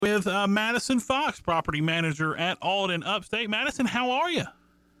with Madison Foxx, property manager at Auden Upstate. Madison, how are you?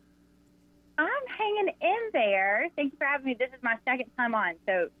 I'm hanging in there. Thank you for having me. This is my second time on,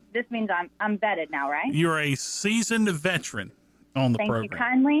 so this means I'm vetted now, right? You're a seasoned veteran on the program. Thank you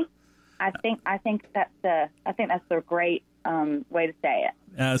kindly. I think that's a great way to say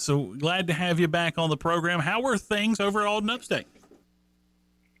it. So glad to have you back on the program. How are things over at Auden Upstate?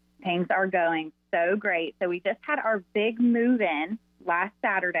 Things are going so great. So we just had our big move-in last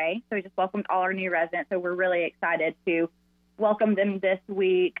Saturday. So we just welcomed all our new residents. So we're really excited to welcome them this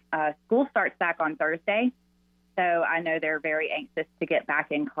week. School starts back on Thursday. So I know they're very anxious to get back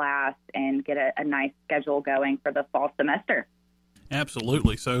in class and get a nice schedule going for the fall semester.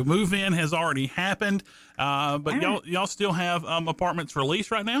 Absolutely. So move-in has already happened, but y'all still have apartments for lease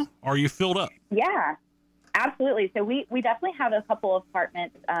right now? Are you filled up? Yeah, absolutely. So we definitely have a couple of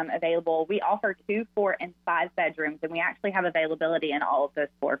apartments available. We offer 2, 4, and 5 bedrooms, and we actually have availability in all of those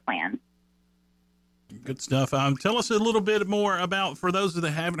floor plans. Good stuff. Tell us a little bit more about, for those that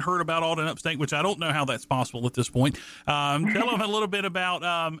haven't heard about Auden Upstate, which I don't know how that's possible at this point. Tell them a little bit about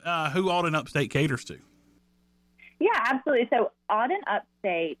who Auden Upstate caters to. Yeah, absolutely. So Auden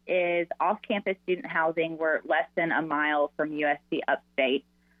Upstate is off-campus student housing. We're less than a mile from USC Upstate.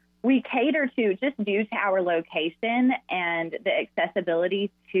 We cater to, just due to our location and the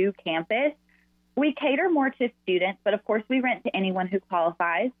accessibility to campus, we cater more to students, but of course we rent to anyone who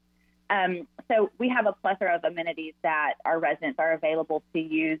qualifies. So we have a plethora of amenities that our residents are available to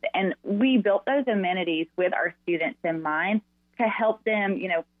use, and we built those amenities with our students in mind to help them,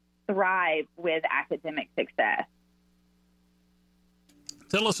 thrive with academic success.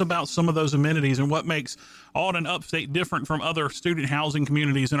 Tell us about some of those amenities and what makes Auden Upstate different from other student housing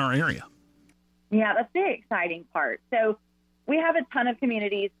communities in our area. Yeah, that's the exciting part. So we have a ton of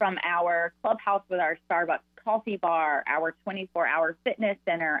communities, from our clubhouse with our Starbucks coffee bar, our 24-hour fitness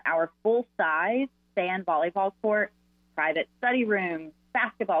center, our full-size sand volleyball court, private study rooms,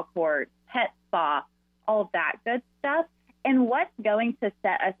 basketball court, pet spa, all of that good stuff. And what's going to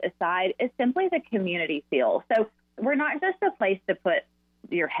set us aside is simply the community feel. So we're not just a place to put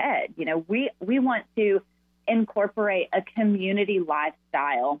your head. We want to incorporate a community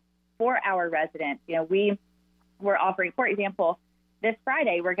lifestyle for our residents. We're offering, for example, this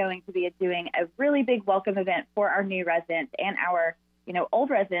Friday, we're going to be doing a really big welcome event for our new residents and our,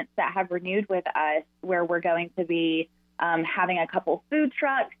 old residents that have renewed with us, where we're going to be having a couple food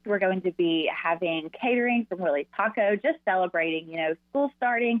trucks. We're going to be having catering from Willie's Taco, just celebrating, school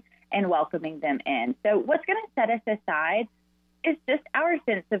starting and welcoming them in. So what's going to set us aside is just our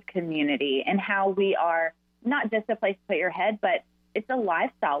sense of community and how we are not just a place to put your head, but it's a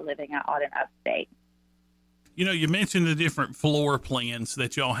lifestyle living at Auden Upstate. You mentioned the different floor plans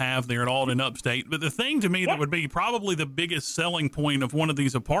that y'all have there at Auden Upstate, but the thing to me that would be probably the biggest selling point of one of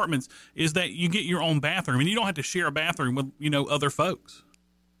these apartments is that you get your own bathroom, and you don't have to share a bathroom with, other folks.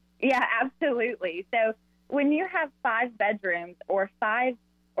 Yeah, absolutely. So when you have 5 bedrooms or 5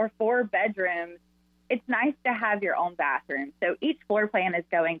 or 4 bedrooms, it's nice to have your own bathroom. So each floor plan is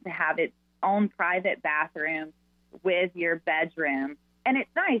going to have its own private bathroom with your bedroom. And it's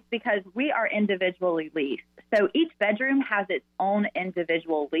nice because we are individually leased. So each bedroom has its own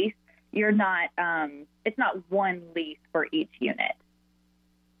individual lease. You're not, it's not one lease for each unit.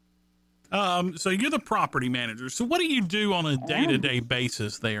 So you're the property manager. So what do you do on a day-to-day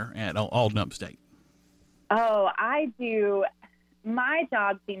basis there at Auden Upstate? Oh, I do. My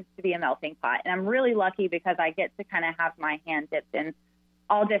job seems to be a melting pot, and I'm really lucky because I get to kind of have my hand dipped in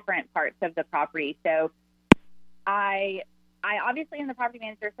all different parts of the property. So I obviously am the property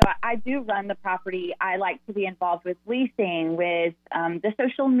manager, so I do run the property. I like to be involved with leasing, with the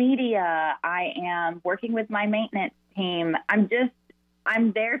social media. I am working with my maintenance team. I'm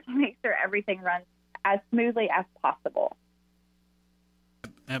there to make sure everything runs as smoothly as possible.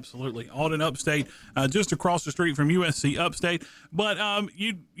 Absolutely. Auden Upstate, just across the street from USC Upstate. But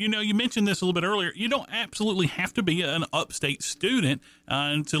you mentioned this a little bit earlier. You don't absolutely have to be an Upstate student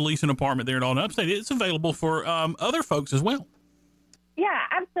to lease an apartment there at Auden Upstate. It's available for other folks as well. Yeah,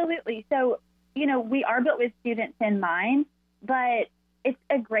 absolutely. So, we are built with students in mind, but it's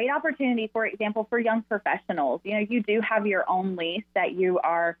a great opportunity, for example, for young professionals. You do have your own lease that you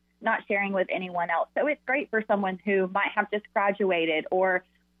are not sharing with anyone else. So it's great for someone who might have just graduated or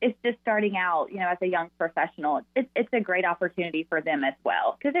is just starting out, as a young professional. It's a great opportunity for them as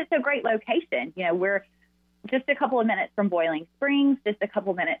well, because it's a great location. We're just a couple of minutes from Boiling Springs, just a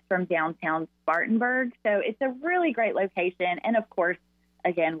couple minutes from downtown Spartanburg. So it's a really great location. And of course,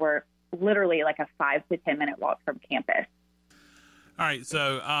 again, we're literally like a 5 to 10 minute walk from campus. All right,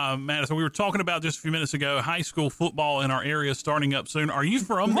 so Madison, we were talking about just a few minutes ago, high school football in our area starting up soon. Are you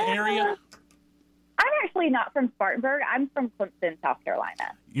from the area? I'm actually not from Spartanburg. I'm from Clemson, South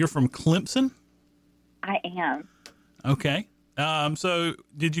Carolina. You're from Clemson? I am. Okay. So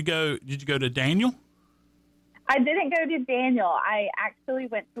did you go to Daniel? I didn't go to Daniel. I actually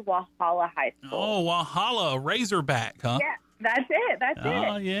went to Walhalla High School. Oh, Walhalla, Razorback, huh? Yeah, that's it. That's it.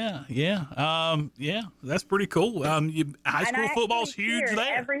 Oh, yeah. That's pretty cool. High school football's huge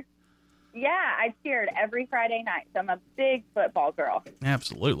there. I cheered every Friday night, so I'm a big football girl.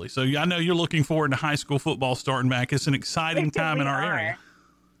 Absolutely. So I know you're looking forward to high school football starting back. It's an exciting time in our area.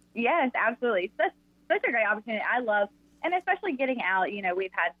 Yes, absolutely. Such a great opportunity. I love, and especially getting out. You know,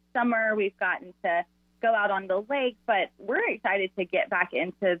 we've had summer, we've gotten to go out on the lake, but we're excited to get back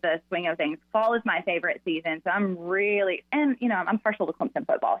into the swing of things. Fall is my favorite season, so I'm really, and you know, I'm partial to Clemson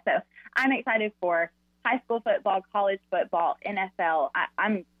football, so I'm excited for high school football, college football, NFL.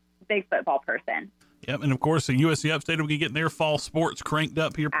 I'm a big football person. Yep, and of course, the USC Upstate will be getting their fall sports cranked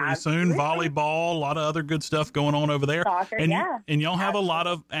up here pretty soon. Volleyball, a lot of other good stuff going on over there. Soccer, and yeah. And y'all have a lot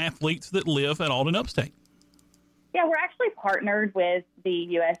of athletes that live at Auden Upstate. Yeah, we're actually partnered with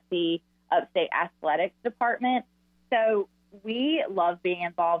the USC Upstate Athletics Department. So we love being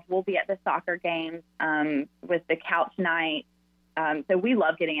involved. We'll be at the soccer games with the couch night. So we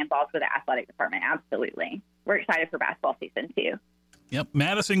love getting involved with the athletic department. Absolutely. We're excited for basketball season too. Yep.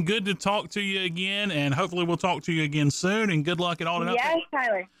 Madison, good to talk to you again, and hopefully we'll talk to you again soon, and good luck at Auden Upstate. Yes,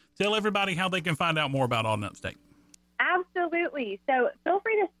 Tyler. Tell everybody how they can find out more about Auden Upstate. Absolutely. So feel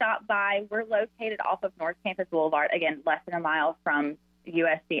free to stop by. We're located off of North Campus Boulevard, again, less than a mile from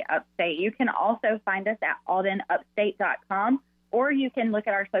USC Upstate. You can also find us at audenupstate.com, or you can look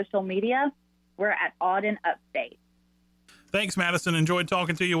at our social media. We're at Auden Upstate. Thanks, Madison. Enjoyed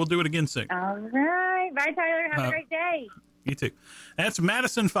talking to you. We'll do it again soon. All right. Bye, Tyler. Have a great day. You too. That's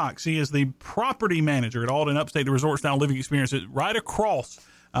Madison Foxx. She is the property manager at Auden Upstate, the resort-style living experience right across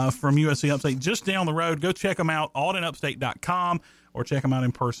from USC Upstate, just down the road. Go check them out, audenupstate.com, or check them out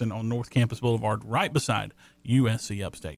in person on North Campus Boulevard right beside USC Upstate.